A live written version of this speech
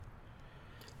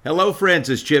Hello, friends.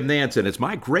 It's Jim Nance. It's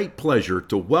my great pleasure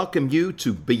to welcome you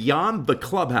to Beyond the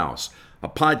Clubhouse, a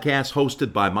podcast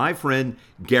hosted by my friend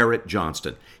Garrett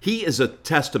Johnston. He is a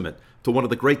testament to one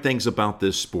of the great things about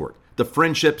this sport, the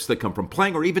friendships that come from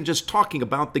playing or even just talking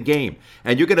about the game.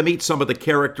 And you're going to meet some of the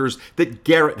characters that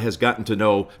Garrett has gotten to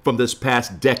know from this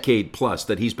past decade plus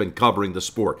that he's been covering the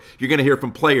sport. You're going to hear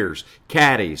from players,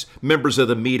 caddies, members of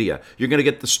the media. You're going to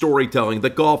get the storytelling,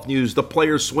 the golf news, the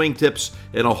players' swing tips,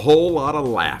 and a whole lot of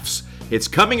laughs. It's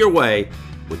coming your way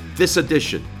with this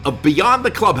edition of Beyond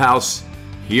the Clubhouse.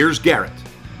 Here's Garrett.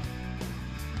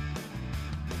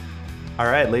 All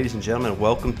right, ladies and gentlemen,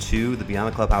 welcome to the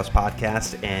Beyond the Clubhouse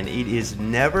podcast, and it is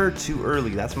never too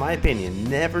early, that's my opinion,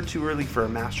 never too early for a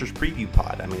Masters preview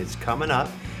pod. I mean, it's coming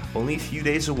up, only a few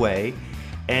days away,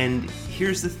 and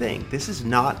here's the thing, this is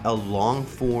not a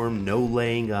long-form, no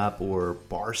laying up or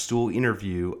barstool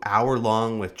interview,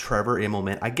 hour-long with Trevor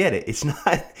Immelman. I get it, it's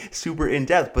not super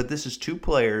in-depth, but this is two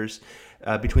players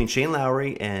between Shane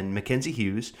Lowry and Mackenzie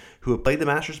Hughes who have played the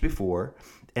Masters before,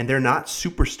 and they're not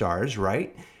superstars,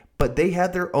 right? But they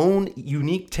had their own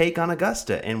unique take on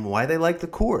Augusta and why they like the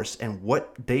course and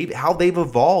how they've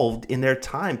evolved in their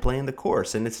time playing the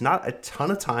course. And it's not a ton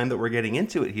of time that we're getting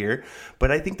into it here, but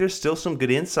I think there's still some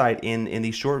good insight in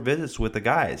these short visits with the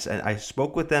guys. And I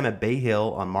spoke with them at Bay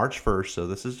Hill on March 1st, so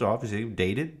this is obviously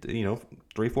dated,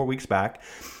 3-4 weeks back.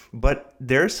 But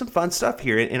there's some fun stuff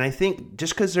here, and I think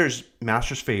just because there's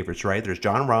Masters favorites, right? There's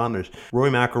Jon Rahm, there's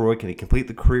Rory McIlroy, can he complete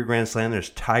the career Grand Slam? There's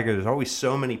Tiger, there's always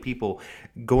so many people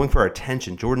going for our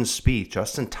attention. Jordan Spieth,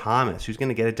 Justin Thomas, who's going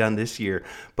to get it done this year?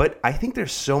 But I think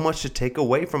there's so much to take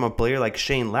away from a player like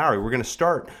Shane Lowry. We're going to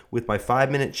start with my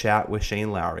 5-minute chat with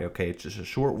Shane Lowry, okay? It's just a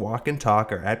short walk and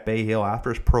talk at Bay Hill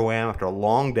after his Pro-Am, after a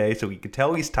long day, so you can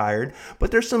tell he's tired.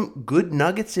 But there's some good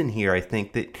nuggets in here, I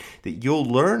think, that you'll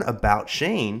learn about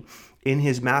Shane in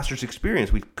his Masters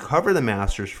experience. We cover the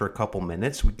Masters for a couple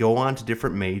minutes. We go on to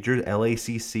different majors,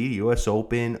 LACC, US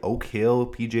Open, Oak Hill,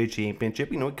 PGA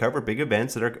Championship. We cover big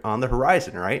events that are on the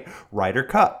horizon, right? Ryder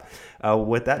Cup,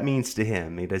 what that means to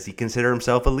him. Does he consider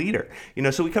himself a leader?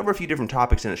 So we cover a few different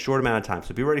topics in a short amount of time,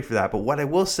 so be ready for that. But what I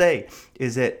will say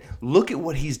is that look at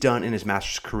what he's done in his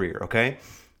Masters career, okay?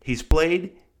 He's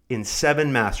played in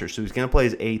 7 Masters, so he's going to play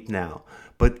his 8th now.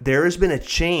 But there has been a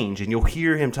change, and you'll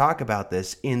hear him talk about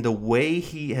this, in the way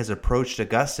he has approached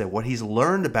Augusta, what he's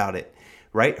learned about it,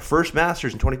 right? First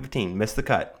Masters in 2015, missed the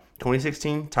cut.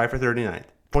 2016, tied for 39th.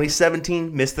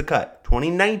 2017, missed the cut.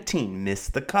 2019,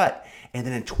 missed the cut. And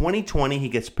then in 2020, he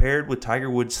gets paired with Tiger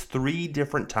Woods 3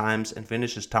 different times and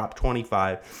finishes top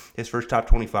 25, his first top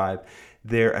 25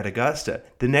 there at Augusta.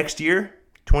 The next year,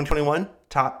 2021,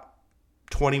 top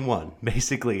 21,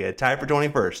 basically, tied for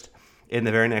 21st in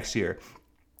the very next year.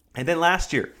 And then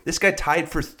last year, this guy tied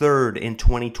for 3rd in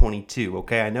 2022,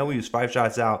 okay? I know he was 5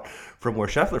 shots out from where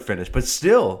Scheffler finished, but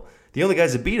still, the only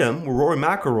guys that beat him were Rory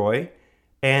McIlroy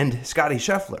and Scottie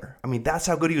Scheffler. I mean, that's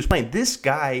how good he was playing. This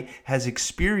guy has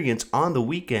experience on the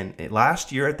weekend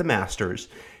last year at the Masters,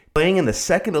 playing in the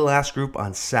second-to-last group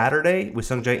on Saturday with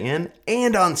Sung Jae In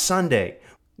and on Sunday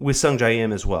with Sung Jae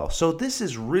Im as well. So this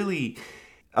is really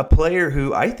a player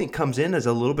who I think comes in as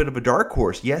a little bit of a dark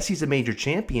horse. Yes, he's a major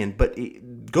champion, but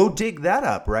go dig that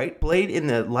up, right? Played in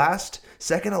the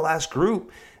second to last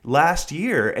group last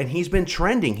year, and he's been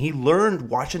trending. He learned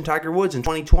watching Tiger Woods in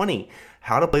 2020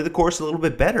 how to play the course a little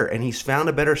bit better, and he's found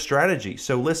a better strategy.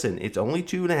 So listen, it's only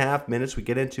 2.5 minutes. We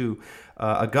get into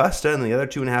Augusta, and the other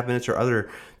 2.5 minutes are other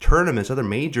tournaments, other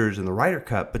majors in the Ryder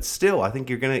Cup. But still, I think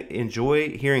you're going to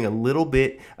enjoy hearing a little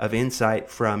bit of insight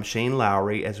from Shane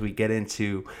Lowry as we get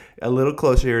into a little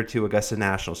closer to Augusta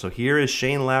National. So here is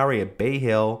Shane Lowry at Bay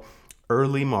Hill,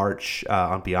 early March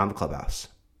on Beyond the Clubhouse.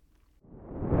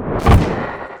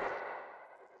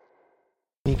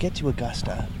 When you get to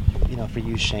Augusta, for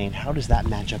you, Shane, how does that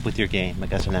match up with your game,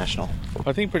 Augusta National?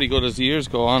 I think pretty good. As the years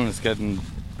go on, it's getting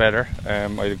better. I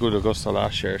had a good Augusta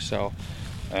last year, so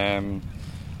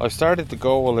I've started to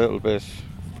go a little bit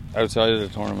outside of the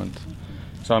tournament.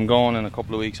 So I'm going in a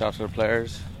couple of weeks after the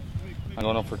players. I'm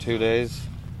going up for 2 days,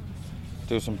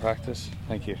 do some practice.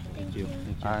 Thank you.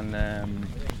 And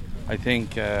I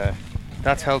think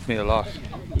that's helped me a lot.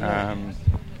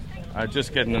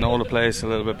 Just getting to know the place a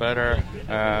little bit better.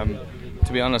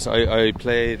 To be honest, I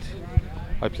played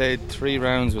 3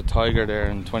 rounds with Tiger there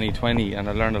in 2020, and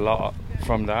I learned a lot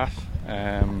from that.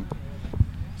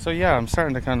 So yeah, I'm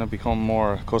starting to kind of become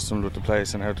more accustomed with the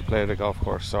place and how to play the golf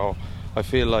course. So I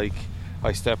feel like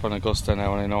I step on Augusta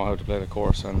now and I know how to play the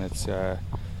course, and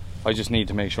I just need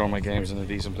to make sure my game's in a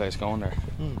decent place going there.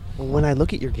 Well, when I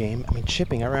look at your game, I mean,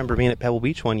 chipping, I remember being at Pebble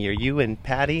Beach one year. You and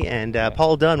Patty and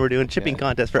Paul Dunn were doing chipping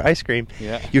contest for ice cream.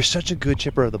 Yeah. You're such a good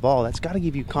chipper of the ball. That's got to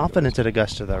give you confidence at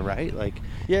Augusta, though, right? Like,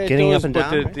 Yeah, getting it does, up and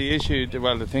but down. Right? the issue,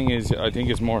 well, the thing is, I think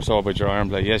it's more so about your iron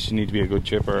play. Yes, you need to be a good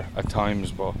chipper at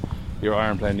times, but your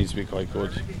iron play needs to be quite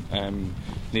good.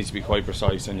 Needs to be quite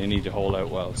precise, and you need to hold out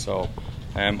well. So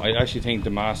I actually think the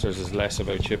Masters is less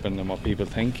about chipping than what people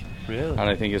think. Really? And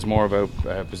I think it's more about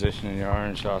positioning your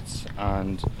iron shots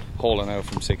and holding out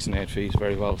from 6 and 8 feet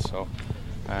very well. So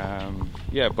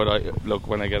but look,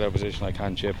 when I get out of position, I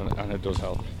can chip, and it does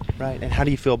help. Right. And how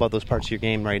do you feel about those parts of your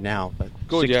game right now?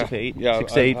 Good, 6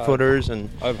 to 8 footers and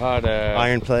I've had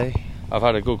iron play. I've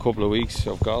had a good couple of weeks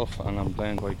of golf, and I'm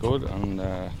playing quite good. And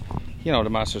the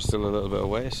Masters still a little bit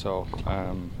away, so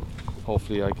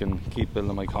hopefully I can keep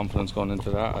building my confidence going into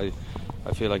that.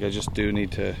 I feel like I just do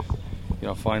need to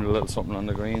find a little something on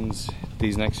the greens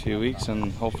these next few weeks,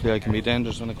 and hopefully I can be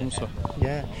dangerous when it comes to it.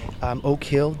 Yeah. Oak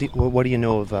Hill, what do you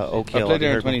know of Oak Hill? I played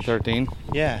there in 2013.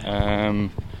 Yeah.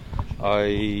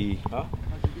 I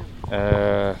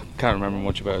can't remember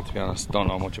much about it, to be honest. Don't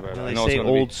know much about it. Well, I they know say it's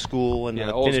old school and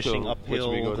old finishing school, uphill.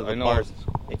 which would be good. I know par,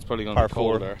 it's probably going to par be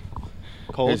cold 4. there.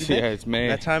 Cold? You think? Yeah, it's May.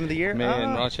 That time of the year? May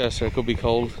in Rochester. It could be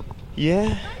cold.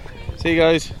 Yeah. See you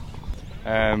guys.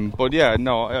 But yeah,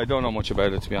 no, I don't know much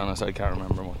about it, to be honest. I can't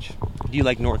remember much. Do you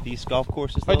like northeast golf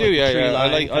courses? Though? I do, like yeah. tree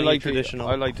line, I like traditional.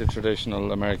 I like the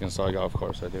traditional American style golf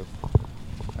course. I do.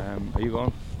 Are you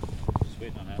going? Just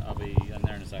waiting on it. I'll be in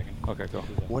there in a second. Okay, cool.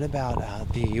 What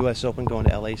about the U.S. Open going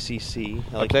to LACC?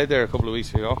 I played there a couple of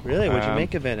weeks ago. Really? What'd you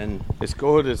make of it? And it's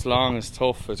good. It's long. It's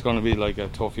tough. It's going to be like a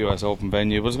tough U.S. Open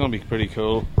venue, but it's going to be pretty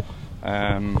cool.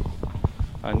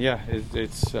 And yeah, it's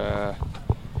it's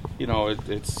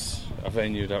a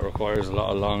venue that requires a lot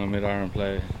of long and mid-iron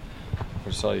play,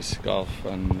 precise golf,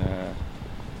 and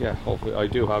hopefully I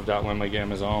do have that when my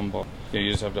game is on, but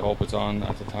you just have to hope it's on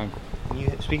at the time.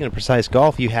 Speaking of precise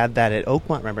golf, you had that at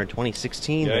Oakmont, remember, in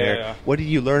 2016 there. Yeah. What did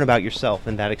you learn about yourself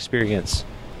in that experience,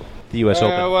 the U.S.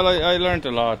 Open? Well, I learned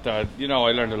a lot. I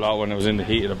learned a lot when I was in the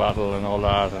heat of the battle and all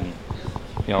that, and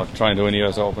trying to win the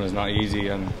U.S. Open is not easy,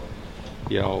 and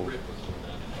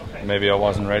maybe I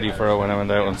wasn't ready for it when I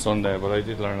went out on Sunday, but I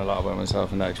did learn a lot about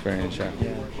myself in that experience. Yeah.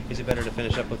 Is it better to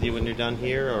finish up with you when you're done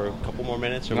here, or a couple more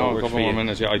minutes? Or No, a couple more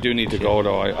minutes. Yeah, I do need to go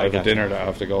though. I have a dinner that I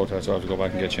have to go to, so I have to go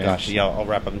back and get changed. Gotcha. Yeah, I'll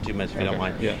wrap up in 2 minutes if you don't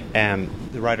mind. Yeah.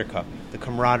 The Ryder Cup, the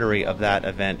camaraderie of that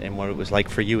event, and what it was like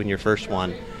for you in your first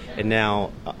one, and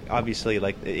now obviously,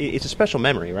 like, it's a special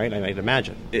memory, right? I'd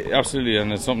imagine. Absolutely,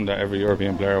 and it's something that every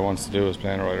European player wants to do, is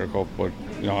play in a Ryder Cup. But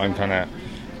I'm kind of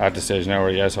at the stage now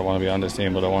where yes, I want to be on this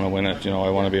team, but I want to win it. I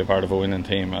want to be a part of a winning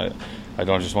team. I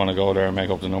don't just want to go there and make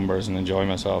up the numbers and enjoy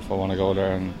myself. I want to go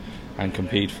there and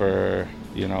compete for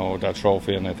that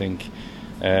trophy. And I think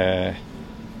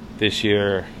this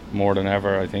year more than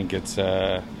ever, I think it's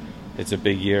a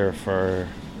big year for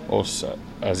us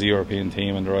as a European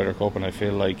team in the Ryder Cup. And I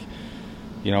feel like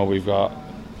we've got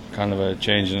kind of a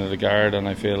changing of the guard, and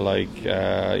I feel like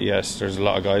yes, there's a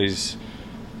lot of guys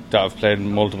that have played in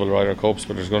multiple Ryder Cups,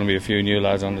 but there's going to be a few new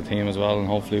lads on the team as well, and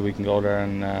hopefully we can go there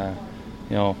and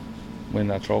win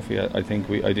that trophy. I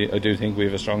do think we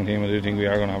have a strong team. I do think we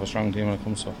are going to have a strong team when it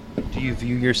comes to it. Do you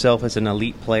view yourself as an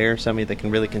elite player, somebody that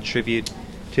can really contribute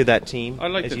to that team? I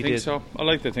like to think so. I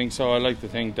like to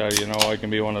think that I can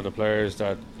be one of the players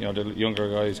that the younger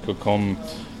guys could come.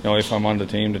 If I'm on the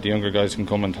team, that the younger guys can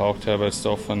come and talk to about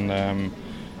stuff, and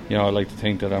I like to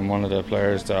think that I'm one of the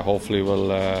players that hopefully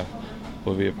will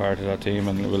be a part of that team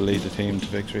and will lead the team to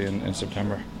victory in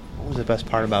September. What was the best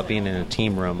part about being in a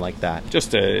team room like that?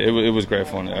 Just it was great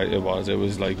fun. It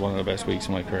was like one of the best weeks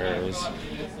of my career. It was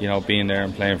being there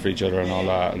and playing for each other and all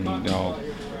that, and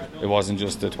it wasn't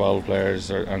just the 12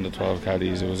 players and the 12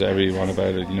 caddies. It was everyone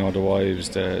about it. The wives,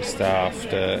 the staff,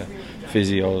 the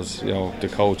physios, the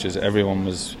coaches. Everyone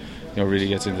was really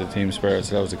gets into the team spirit.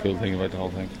 So that was the cool thing about the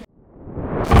whole thing.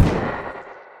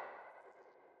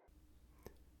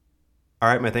 All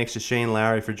right, my thanks to Shane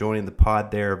Lowry for joining the pod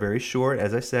there. Very short,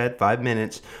 as I said, 5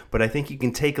 minutes, but I think you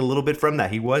can take a little bit from that.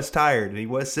 He was tired, and he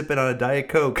was sipping on a Diet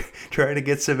Coke, trying to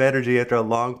get some energy after a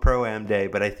long Pro-Am day,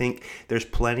 but I think there's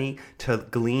plenty to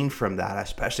glean from that,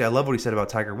 especially I love what he said about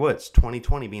Tiger Woods,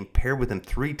 2020, being paired with him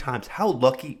 3 times. How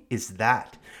lucky is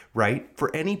that, right, for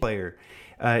any player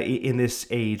in this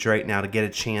age right now to get a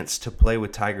chance to play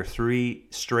with Tiger 3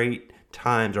 straight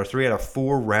times, or 3 out of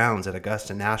 4 rounds at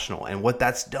Augusta National, and what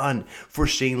that's done for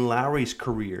Shane Lowry's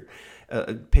career.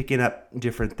 picking up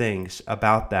different things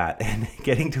about that and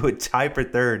getting to a tie for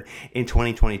third in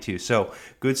 2022. So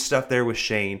good stuff there with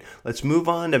Shane. Let's move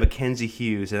on to Mackenzie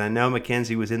Hughes. And I know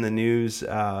Mackenzie was in the news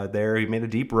there. He made a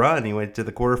deep run. He went to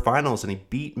the quarterfinals and he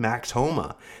beat Max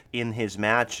Homa in his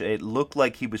match. It looked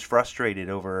like he was frustrated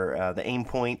over the aim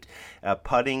point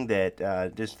putting,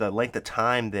 that just the length of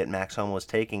time that Max Homa was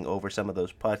taking over some of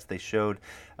those putts. They showed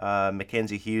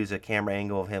Mackenzie Hughes a camera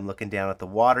angle of him looking down at the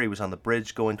water. He was on the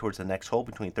bridge going towards the next hole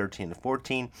between 13 and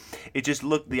 14. It just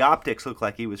looked, the optics looked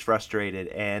like he was frustrated,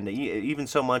 and even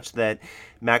so much that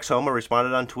Max Homa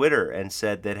responded on Twitter and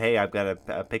said that, hey, I've got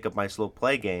to pick up my slow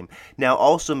play game. Now,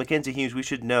 also, Mackenzie Hughes, we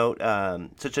should note,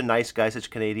 such a nice guy, such a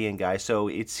Canadian guy, so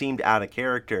it seemed out of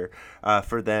character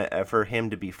for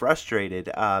him to be frustrated.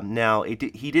 Now,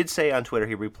 he did say on Twitter,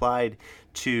 he replied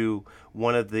to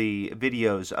one of the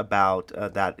videos about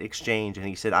that exchange, and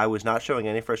he said, I was not showing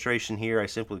any frustration here. I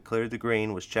simply cleared the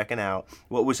green, was checking out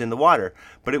what was in the water,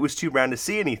 but it was too brown to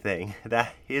see anything.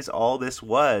 That is all this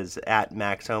was at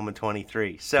Max Homa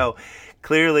 23. So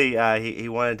clearly he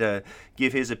wanted to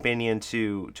give his opinion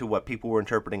to what people were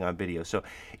interpreting on video. So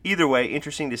either way,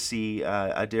 interesting to see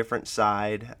a different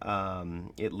side,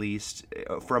 at least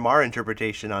from our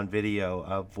interpretation on video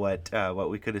of what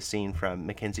we could have seen from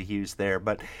Mackenzie Hughes there.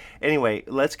 But anyway,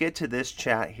 let's get to this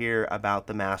chat here about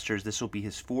the Masters. This will be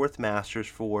his fourth Masters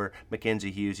for Mackenzie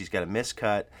Hughes. He's got a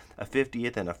miscut, a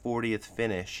 50th, and a 40th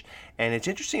finish. And it's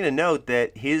interesting to note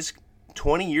that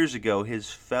 20 years ago,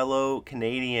 his fellow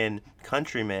Canadian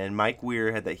countryman, Mike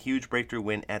Weir, had that huge breakthrough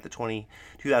win at the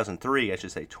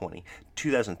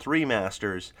 2003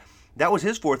 Masters. That was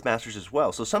his fourth Masters as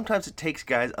well. So sometimes it takes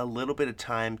guys a little bit of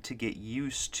time to get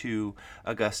used to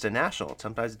Augusta National.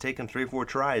 Sometimes it takes them 3 or 4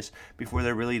 tries before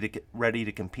they're really ready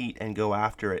to compete and go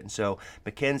after it. And so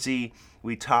Mackenzie,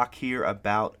 we talk here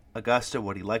about Augusta,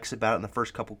 what he likes about it in the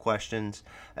first couple questions,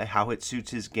 how it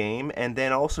suits his game, and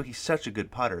then also he's such a good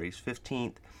putter. He's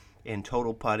 15th in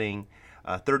total putting,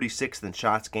 36th in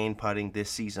shots gained putting this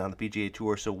season on the PGA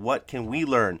Tour. So what can we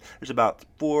learn? There's about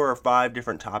 4 or 5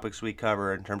 different topics we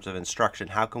cover in terms of instruction.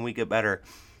 How can we get better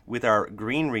with our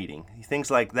green reading?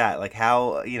 Things like that, like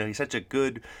how, he's such a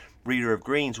good reader of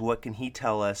greens. What can he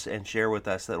tell us and share with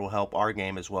us that will help our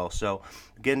game as well? So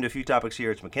get into a few topics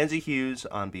here. It's Mackenzie Hughes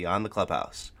on Beyond the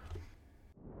Clubhouse.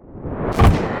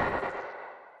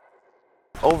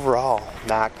 Overall,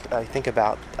 Mac, I think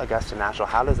about Augusta National.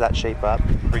 How does that shape up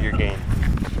for your game?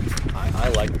 I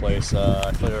like the place.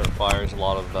 I feel like it requires a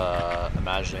lot of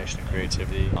imagination and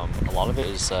creativity. A lot of it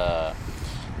is, the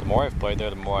more I've played there,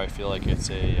 the more I feel like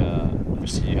it's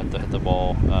obviously you have to hit the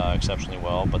ball exceptionally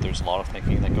well, but there's a lot of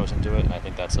thinking that goes into it, and I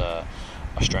think that's a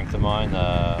strength of mine.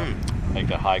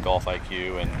 Like a high golf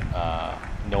IQ and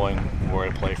knowing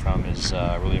where to play from is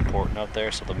really important out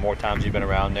there. So the more times you've been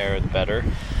around there, the better.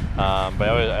 But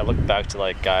I look back to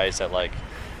like guys that like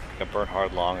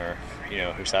Bernhard Langer,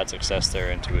 who's had success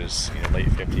there into his late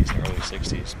 50s and early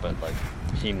 60s, but like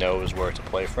he knows where to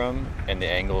play from and the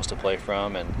angles to play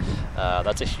from, and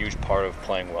that's a huge part of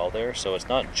playing well there. So it's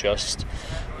not just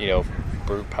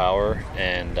brute power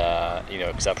and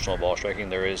exceptional ball striking.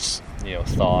 There is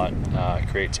thought,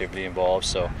 creativity involved.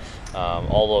 So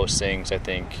all those things I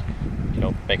think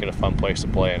make it a fun place to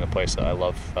play and a place that I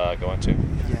love going to.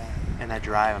 Yeah. And that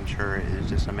drive, I'm sure, is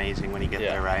just amazing when you get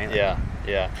there, right? Yeah.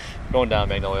 Going down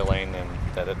Magnolia Lane, and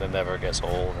that never gets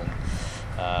old. And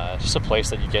it's just a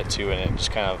place that you get to, and it just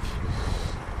kind of,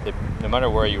 no matter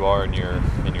where you are in your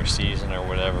season or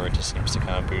whatever, it just seems to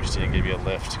kind of boost you and give you a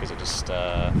lift, because it just,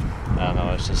 I don't know,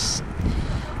 it's just,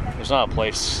 there's not a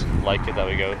place like it that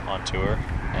we go on tour.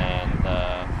 And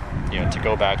to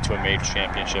go back to a major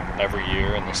championship every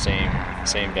year in the same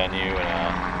venue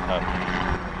and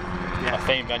a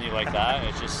famed venue like that,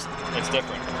 it's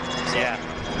different. So. Yeah.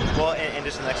 Well, in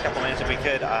just the next couple minutes, if we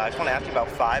could, I just want to ask you about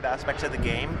 5 aspects of the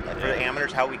game for the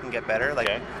amateurs, how we can get better. Like,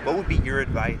 what would be your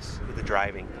advice with the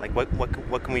driving? Like,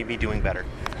 what can we be doing better?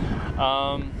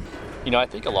 I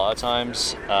think a lot of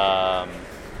times,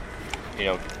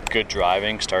 good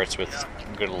driving starts with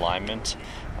good alignment.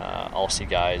 I'll see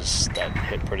guys that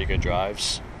hit pretty good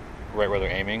drives right where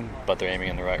they're aiming, but they're aiming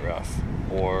in the right rough,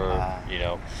 or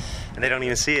and they don't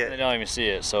even see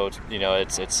it. So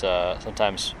it's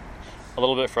sometimes a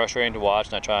little bit frustrating to watch,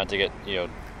 and I try not to get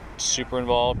super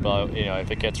involved. But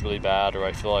if it gets really bad, or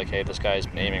I feel like, hey, this guy's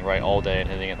been aiming right all day and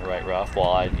hitting it in the right rough,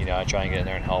 well, I try and get in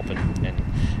there and help, and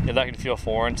that can feel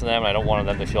foreign to them, and I don't want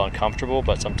them to feel uncomfortable.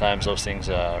 But sometimes those things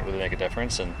really make a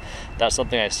difference, and that's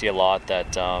something I see a lot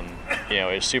that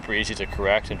is super easy to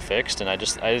correct and fixed. And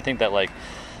I think that like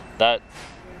that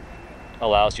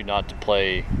allows you not to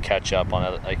play catch up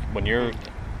on it. Like when you're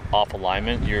off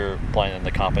alignment, you're playing in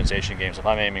the compensation game. So if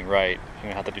I'm aiming right, I'm going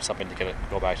to have to do something to get it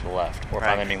go back to the left. Or if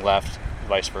I'm aiming left,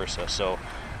 vice versa. So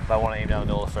if I want to aim down the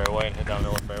middle of the fairway and hit down the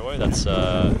middle of the fairway, that's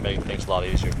making things a lot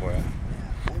easier for you.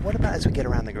 What about as we get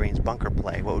around the greens, bunker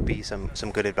play? What would be some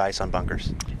good advice on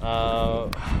bunkers? Bunker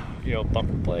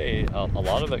play, a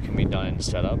lot of it can be done in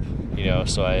setup.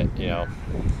 So a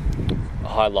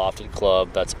high lofted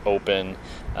club that's open,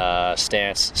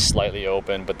 stance slightly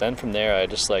open, but then from there, I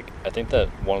think that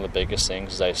one of the biggest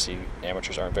things is I see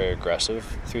amateurs aren't very aggressive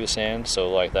through the sand.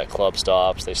 So like that club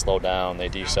stops, they slow down, they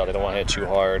decel, they don't want to hit too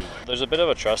hard. There's a bit of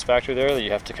a trust factor there that you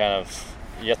have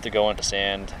to go into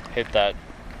sand, hit that,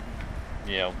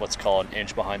 what's called an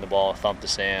inch behind the ball, thump the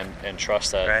sand, and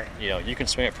trust that you can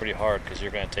swing it pretty hard because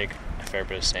you're going to take a fair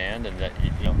bit of sand, and that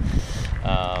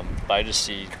but I just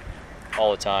see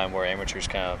all the time where amateurs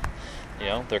kind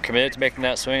of they're committed to making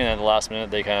that swing, and at the last minute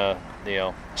they kind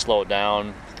of slow it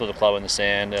down, throw the club in the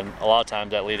sand, and a lot of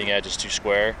times that leading edge is too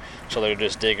square, so they're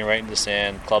just digging right into the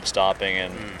sand, club stopping,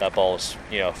 and that ball's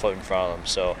a foot in front of them.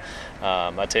 So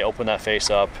I'd say open that face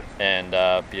up and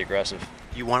be aggressive.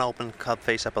 You want to open club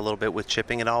face up a little bit with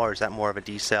chipping at all, or is that more of a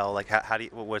decel? Like,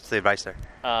 what's the advice there?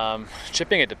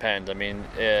 Chipping, it depends. I mean,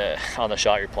 on the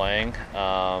shot you're playing,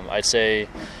 I'd say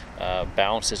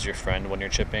bounce is your friend when you're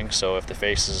chipping. So if the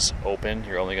face is open,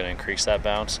 you're only going to increase that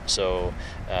bounce. So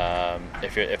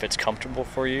if it's comfortable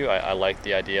for you, I like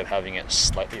the idea of having it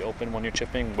slightly open when you're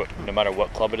chipping, no matter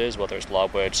what club it is, whether it's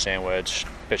lob wedge, sand wedge,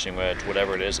 pitching wedge,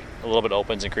 whatever it is. A little bit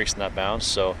open is increasing that bounce.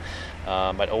 So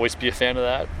I'd always be a fan of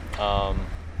that.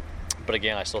 But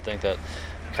again, I still think that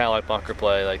kind of like bunker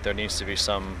play, like there needs to be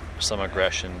some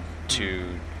aggression to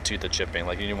the chipping.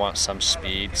 Like you want some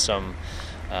speed, some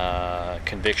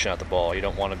conviction at the ball. You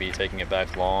don't want to be taking it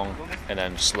back long and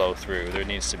then slow through. There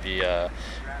needs to be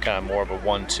kind of more of a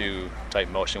 1-2 type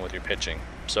motion with your pitching.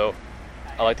 So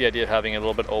I like the idea of having it a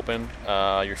little bit open,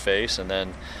 your face, and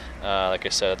then like I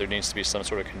said, there needs to be some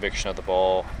sort of conviction at the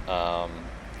ball,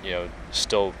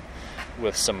 still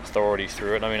with some authority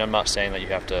through it. I mean, I'm not saying that you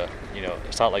have to,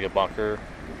 it's not like a bunker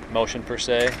motion per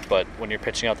se, but when you're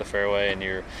pitching out the fairway and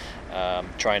you're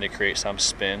trying to create some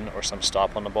spin or some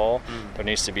stop on the ball, there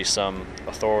needs to be some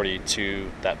authority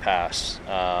to that pass.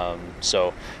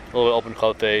 So a little open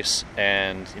club face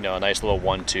and, a nice little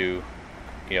 1-2,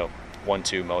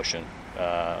 1-2 motion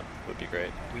would be great.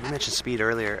 You mentioned speed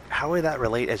earlier. How would that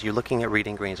relate as you're looking at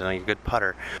reading greens? I know you're a good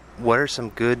putter. What are some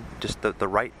good, just the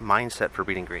right mindset for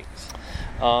reading greens?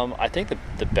 I think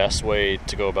the best way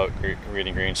to go about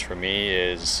reading greens for me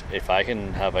is if I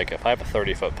have a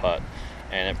 30-foot putt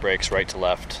and it breaks right to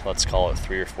left, let's call it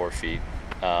 3 or 4 feet.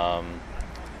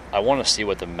 I want to see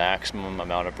what the maximum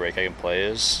amount of break I can play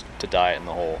is to die it in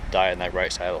the hole, die it in that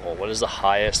right side of the hole. What is the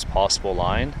highest possible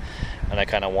line? And I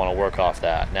kind of want to work off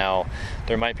that. Now,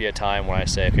 there might be a time when I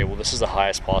say, okay, well, this is the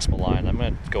highest possible line. I'm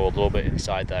going to go a little bit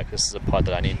inside that because this is a putt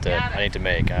that I need to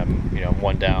make. I'm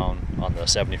one down on the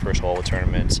 71st hole of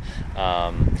tournaments.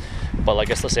 But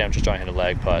let's say I'm just trying to hit a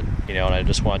leg putt, and I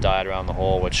just want to die it around the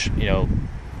hole, which,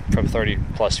 from 30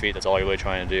 plus feet, that's all you're really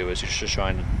trying to do is you're just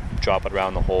trying to drop it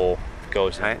around the hole. If it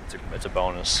goes in, it's a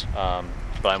bonus. But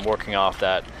I'm working off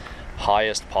that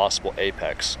highest possible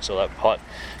apex. So that putt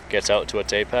gets out to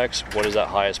its apex. What is that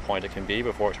highest point it can be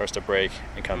before it starts to break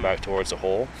and come back towards the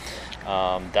hole?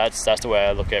 That's the way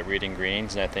I look at reading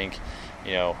greens. And I think,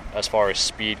 as far as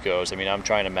speed goes, I mean, I'm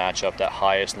trying to match up that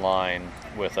highest line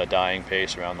with a dying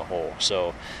pace around the hole.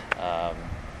 So,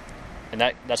 and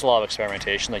that's a lot of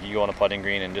experimentation. Like you go on a putting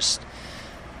green and just,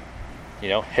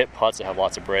 hit putts that have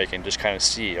lots of break and just kind of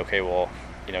see, okay, well,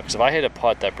 because if I hit a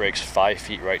putt that breaks 5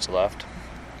 feet right to left,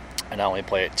 and I only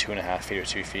play it 2.5 feet or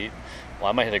 2 feet, well,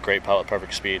 I might hit a great putt with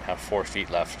perfect speed and have 4 feet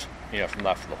left, from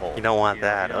left of the hole. You don't want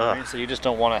that. You know what I mean? So you just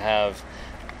don't want to have,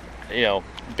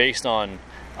 based on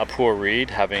a poor read,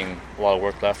 having a lot of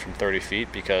work left from 30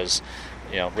 feet because,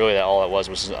 really all it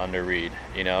was an under read,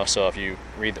 So if you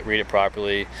read it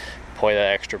properly, play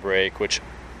that extra break, which,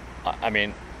 I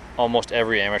mean, almost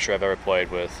every amateur I've ever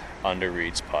played with under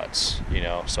reads putts,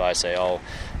 So I say,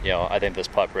 I think this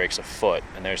putt breaks a foot,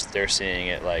 and they're seeing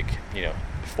it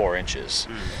 4 inches.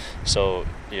 So,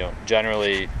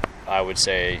 generally, I would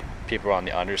say people are on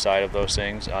the underside of those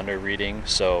things, under reading.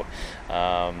 So,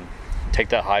 take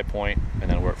that high point and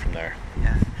then work from there.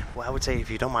 Yeah. Well, I would say, if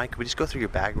you don't mind, could we just go through your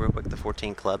bag real quick, the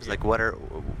 14 clubs? Like, what are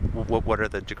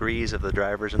the degrees of the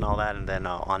drivers and all that, and then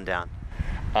on down?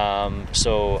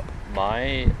 So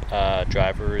my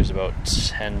driver is about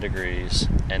 10 degrees,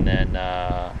 and then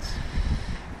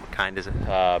what kind is it?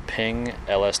 Ping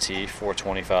LST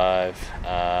 425.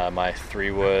 My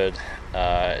 3-wood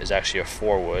is actually a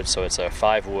 4-wood, so it's a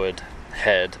 5-wood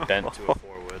head bent to a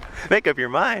 4-wood. Make up your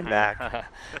mind, Mac.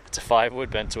 It's a 5-wood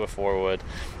bent to a 4-wood.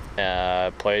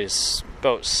 Plays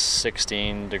about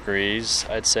 16 degrees,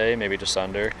 I'd say, maybe just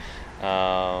under.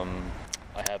 I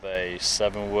have a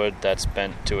 7-wood that's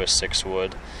bent to a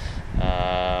 6-wood.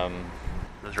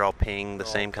 Those are all Ping, the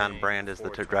same kind of brand as the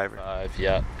driver.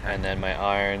 Yeah, and then my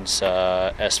irons,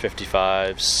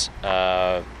 S55s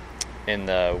in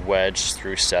the wedge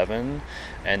through 7,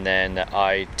 and then the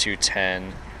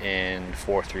I-210 in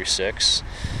 4 through 6.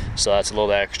 So that's a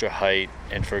little extra height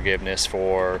and forgiveness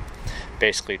for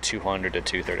basically 200 to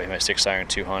 230. My 6-iron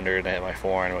 200, and my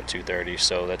 4-iron with 230.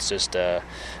 So that's just a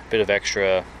bit of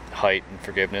extra height and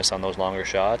forgiveness on those longer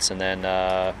shots. And then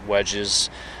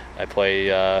wedges, I play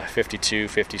 52,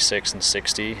 56, and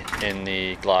 60 in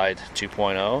the Glide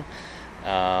 2.0.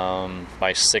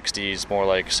 My 60 is more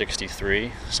like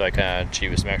 63, so I kind of cheat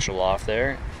with some extra loft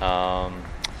there.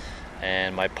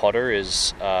 And my putter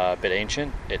is a bit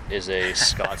ancient. It is a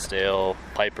Scottsdale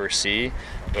Piper C,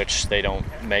 which they don't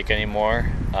make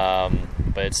anymore. But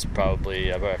it's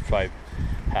probably, I've probably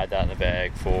had that in the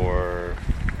bag for,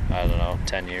 I don't know,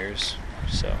 10 years.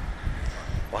 So,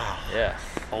 wow. Yeah.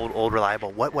 Old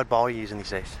reliable. What ball are you using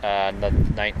these days?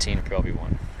 19 Pro V1.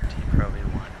 19 Pro V1.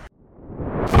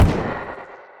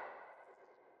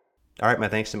 All right, my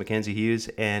thanks to Mackenzie Hughes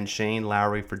and Shane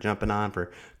Lowry for jumping on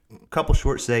for a couple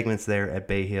short segments there at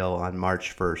Bay Hill on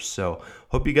March 1st. So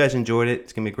hope you guys enjoyed it.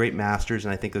 It's going to be great Masters,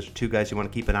 and I think those are two guys you want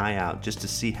to keep an eye out just to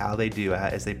see how they do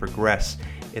as they progress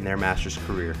in their Masters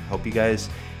career. Hope you guys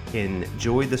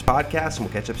enjoyed this podcast, and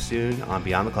we'll catch up soon on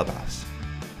Beyond the Clubhouse.